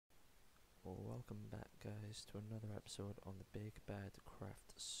Welcome back guys to another episode on the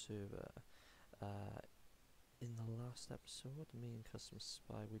BigBadCraft server. In the last episode, me and Custom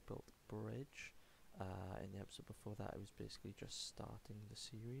Spy, we built a bridge. In the episode before that, I was basically just starting the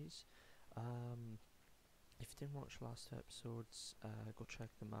series. If you didn't watch the last two episodes, go check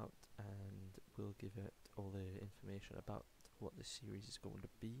them out and we'll give it all the information about what this series is going to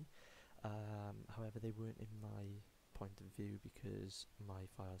be. However, they weren't in my point of view because my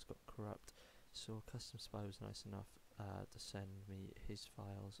files got corrupt, so Custom Spy was nice enough to send me his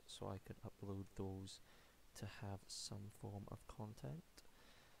files so I could upload those to have some form of content.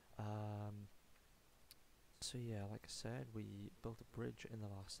 So yeah, like I said, we built a bridge in the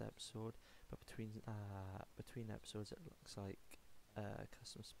last episode, but between episodes it looks like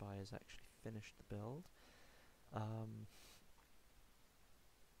Custom Spy has actually finished the build.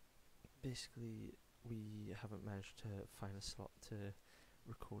 Basically, we haven't managed to find a slot to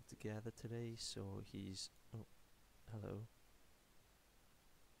record together today, so he's... oh, hello.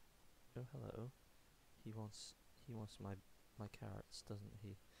 Oh, hello. He wants my carrots, doesn't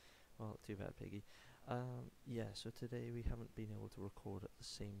he? Well, too bad, piggy. Yeah, so today we haven't been able to record at the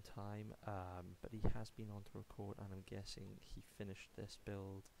same time, but he has been on to record, and I'm guessing he finished this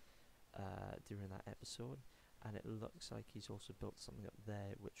build during that episode, and it looks like he's also built something up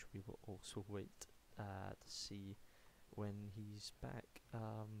there, which we will also wait to see when he's back.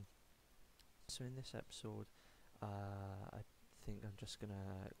 So in this episode, I think I'm just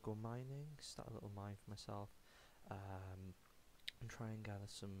gonna go mining, start a little mine for myself, and try and gather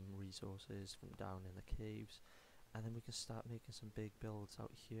some resources from down in the caves, and then we can start making some big builds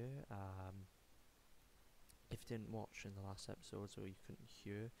out here. If you didn't watch in the last episode, or you couldn't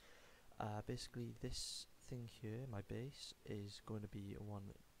hear, basically this thing here, my base, is going to be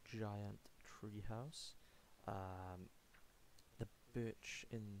one giant treehouse. The birch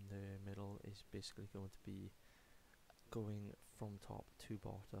in the middle is basically going to be going from top to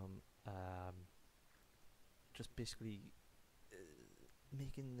bottom, just basically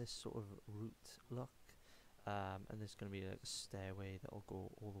making this sort of route look, and there's going to be like a stairway that will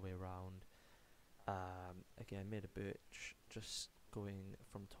go all the way around. Again, made a birch just going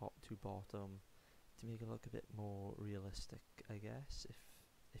from top to bottom to make it look a bit more realistic, I guess,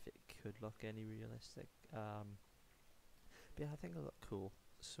 if it could look any realistic. But yeah, I think it'll look cool,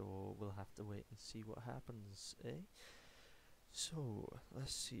 so we'll have to wait and see what happens, eh? So,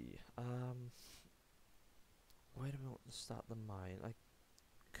 let's see, where do we want to start the mine? I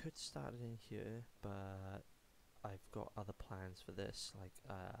could start it in here, but I've got other plans for this, like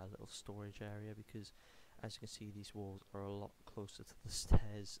a little storage area, because as you can see these walls are a lot closer to the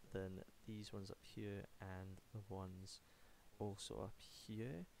stairs than these ones up here and the ones also up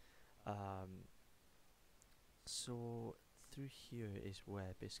here. So through here is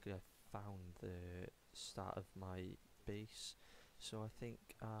where basically I found the start of my base, so I think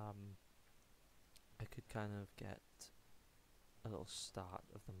I could kind of get a little start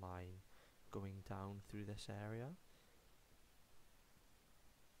of the mine going down through this area,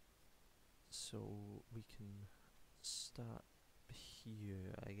 so we can start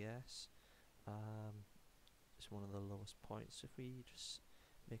here, I guess. It's one of the lowest points. If we just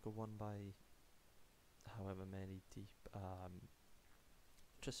make a 1 by however many deep,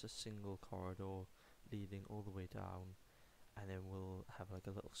 just a single corridor leading all the way down, and then we'll have like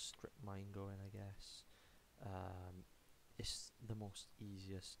a little strip mine going, I guess. It's the most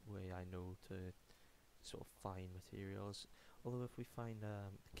easiest way I know to sort of find materials, although if we find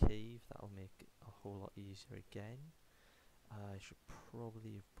a cave, that'll make it a whole lot easier again. I should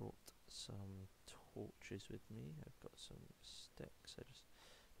probably have brought some torches with me. I've got some sticks, I just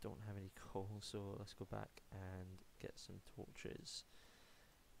don't have any coal, so let's go back and get some torches.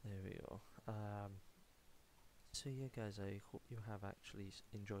 There we go. So yeah guys, I hope you have actually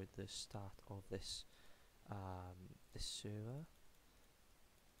enjoyed the start of this this server.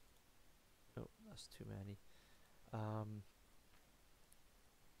 Oh, that's too many.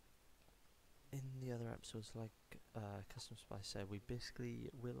 In the other episodes, like Custom Spy said,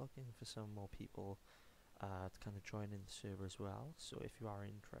 we're looking for some more people to kind of join in the server as well. So if you are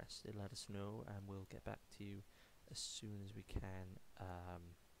interested, let us know, and we'll get back to you as soon as we can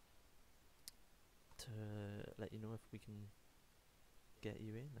to let you know if we can get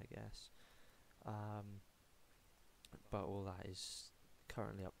you in, I guess. But all that is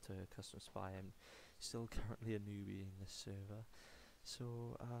currently up to Custom Spy. I'm still currently a newbie in this server.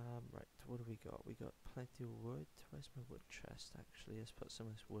 So, right, what do we got? We got plenty of wood. Where's my wood chest, actually? Let's put some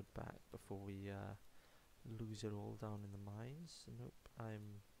of this wood back before we lose it all down in the mines. Nope,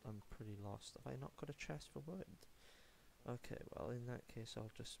 I'm pretty lost. Have I not got a chest for wood? Okay, well in that case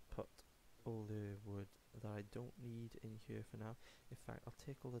I'll just put all the wood that I don't need in here for now. In fact, I'll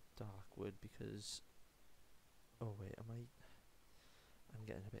take all the dark wood because... Oh wait, I'm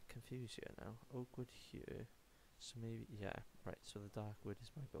getting a bit confused here now. Oak wood here. So maybe... Yeah, right, so the dark wood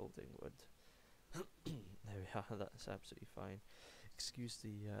is my building wood. There we are, that's absolutely fine. Excuse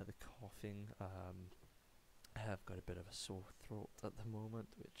the coughing. I have got a bit of a sore throat at the moment,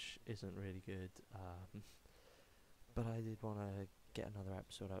 which isn't really good. But I did want to get another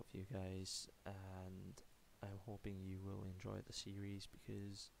episode out for you guys, and I'm hoping you will enjoy the series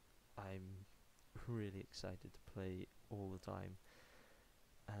because I'm really excited to play all the time.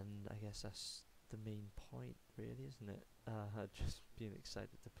 And I guess that's the main point, really, isn't it? Just being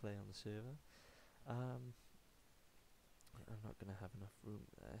excited to play on the server. I'm not going to have enough room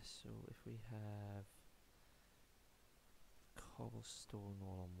there, so if we have cobblestone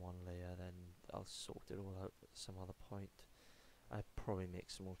all on one layer, then I'll sort it all out at some other point. I'd probably make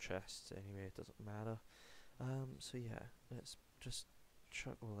some more chests anyway, it doesn't matter. So yeah, let's just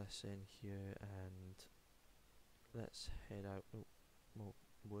chuck all this in here and let's head out. Oh, more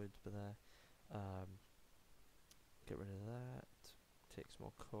wood there. Get rid of that, take some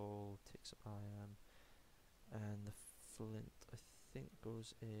more coal, take some iron, and the flint I think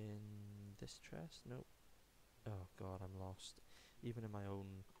goes in this chest. Nope. Oh god, I'm lost. Even in my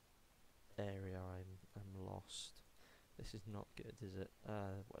own area, I'm lost. This is not good, is it?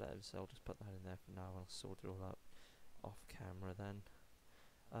 Whatever, so I'll just put that in there for now. I'll sort it all out off camera then.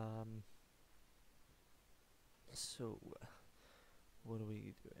 So what are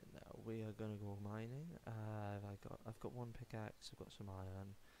we doing now? We are gonna go mining. I've got one pickaxe. I've got some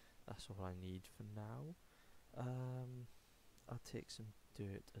iron. That's all I need for now. I'll take some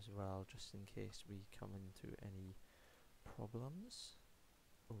dirt as well, just in case we come into any problems.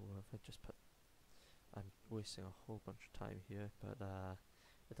 Oh, if I just put... I'm wasting a whole bunch of time here, but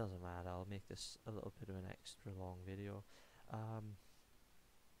it doesn't matter. I'll make this a little bit of an extra long video.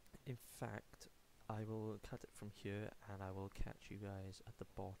 In fact, I will cut it from here and I will catch you guys at the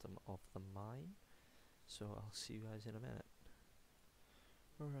bottom of the mine. So I'll see you guys in a minute.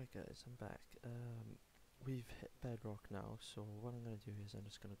 Alright guys, I'm back. We've hit bedrock now, so what I'm going to do is I'm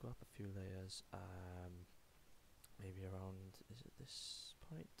just going to go up a few layers, maybe around, is it this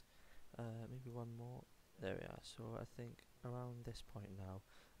point? Maybe one more. There we are. So I think around this point now,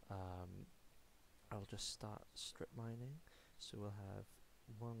 I'll just start strip mining. So we'll have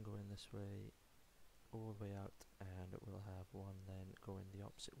one going this way, all the way out, and we'll have one then going the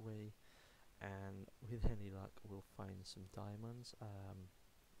opposite way, and with any luck we'll find some diamonds.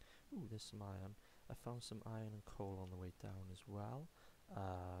 Ooh, there's some iron. I found some iron and coal on the way down as well,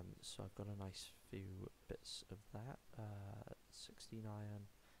 so I've got a nice few bits of that. 16 iron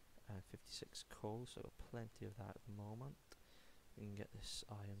and 56 coal, so plenty of that at the moment. We can get this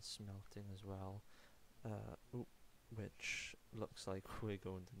iron smelting as well, which looks like we're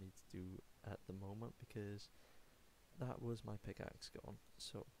going to need to do at the moment because that was my pickaxe gone.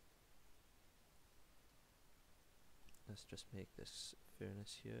 So let's just make this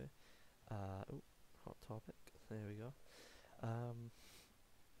furnace here. Hot topic, there we go.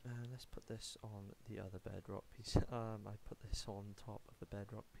 And let's put this on the other bedrock piece. I put this on top of the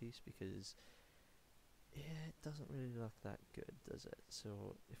bedrock piece because yeah, it doesn't really look that good, does it?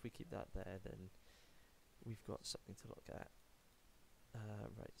 So if we keep that there, then we've got something to look at.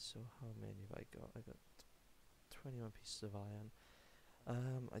 Right, so how many have I got? I got 21 pieces of iron.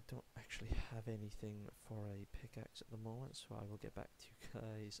 I don't actually have anything for a pickaxe at the moment, so I will get back to you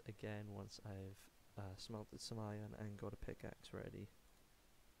guys again once I've smelted some iron and got a pickaxe ready.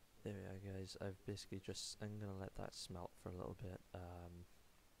 There we are guys, I'm gonna let that smelt for a little bit,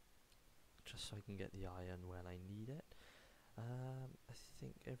 just so I can get the iron when I need it. I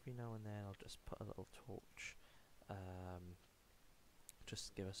think every now and then I'll just put a little torch, just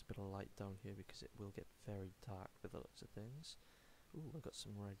to give us a bit of light down here because it will get very dark with the looks of things. Ooh, I got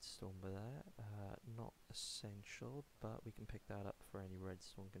some redstone by there, not essential, but we can pick that up for any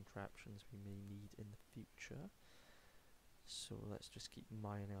redstone contraptions we may need in the future. So let's just keep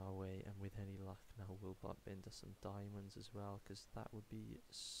mining our way, and with any luck now we'll bump into some diamonds as well, because that would be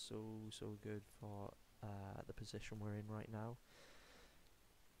so good for the position we're in right now.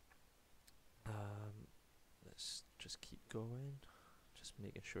 Let's just keep going, just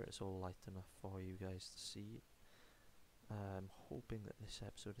making sure it's all light enough for you guys to see. I'm hoping that this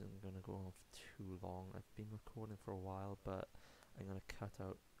episode isn't going to go on for too long. I've been recording for a while, but I'm going to cut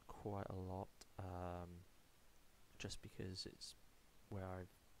out quite a lot, just because it's where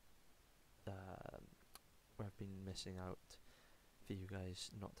I've been missing out for you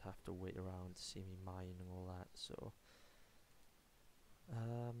guys not to have to wait around to see me mine and all that. So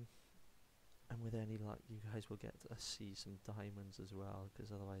with any luck, you guys will get to see some diamonds as well,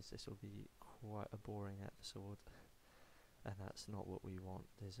 because otherwise this will be quite a boring episode, and that's not what we want,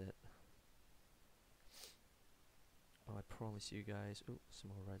 is it? Oh, I promise you guys, oh, some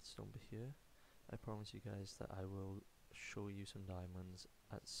more redstone here. I promise you guys that I will show you some diamonds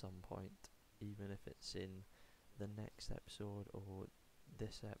at some point, even if it's in the next episode or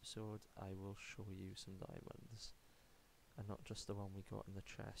this episode. I will show you some diamonds, and not just the one we got in the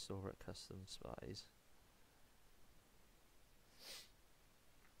chest over at Custom Spies.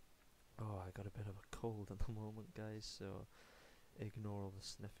 Oh, I got a bit of a cold at the moment, guys, so ignore all the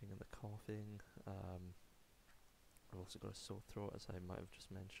sniffing and the coughing. I've also got a sore throat, as I might have just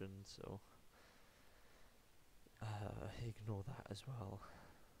mentioned, so ignore that as well.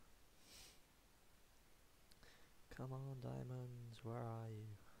 Come on, diamonds, where are you?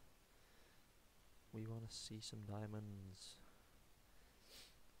 We want to see some diamonds.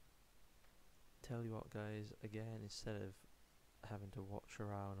 Tell you what, guys, again, instead of having to watch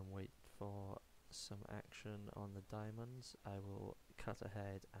around and wait for some action on the diamonds, I will cut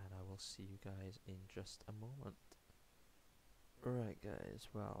ahead and I will see you guys in just a moment. Right, guys,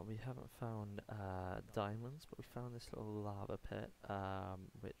 well, we haven't found diamonds, but we found this little lava pit,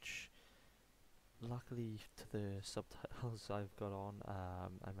 which luckily to the subtitles I've got on,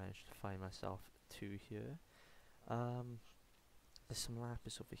 I managed to find myself 2 here. There's some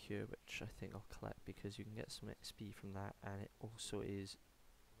lapis over here, which I think I'll collect because you can get some XP from that, and it also is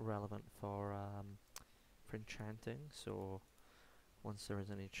relevant for enchanting. So once there is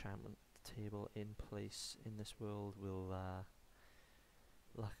an enchantment table in place in this world, we'll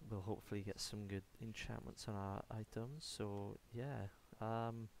hopefully get some good enchantments on our items. So yeah,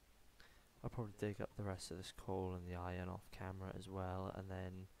 I'll probably dig up the rest of this coal and the iron off camera as well, and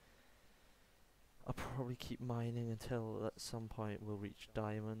then I'll probably keep mining until at some point we'll reach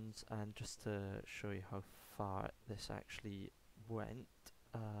diamonds. And just to show you how far this actually went,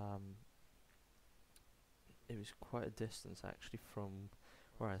 it was quite a distance actually from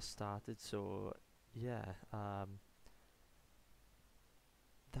where I started, so yeah,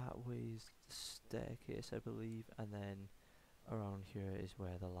 that way's the staircase, I believe, and then around here is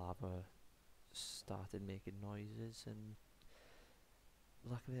where the lava started making noises, and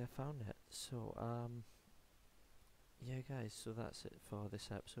luckily I found it. So yeah, guys, so that's it for this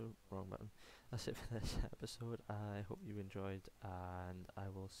episode. Wrong button. That's it for this episode. I hope you enjoyed, and I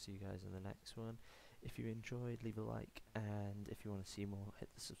will see you guys in the next one. If you enjoyed, leave a like, and if you want to see more, hit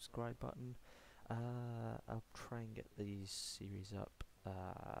the subscribe button. I'll try and get these series up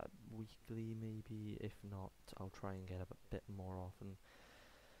weekly, maybe. If not, I'll try and get a bit more often.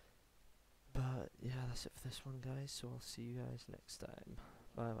 But yeah, that's it for this one, guys, so I'll see you guys next time.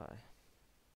 Bye bye.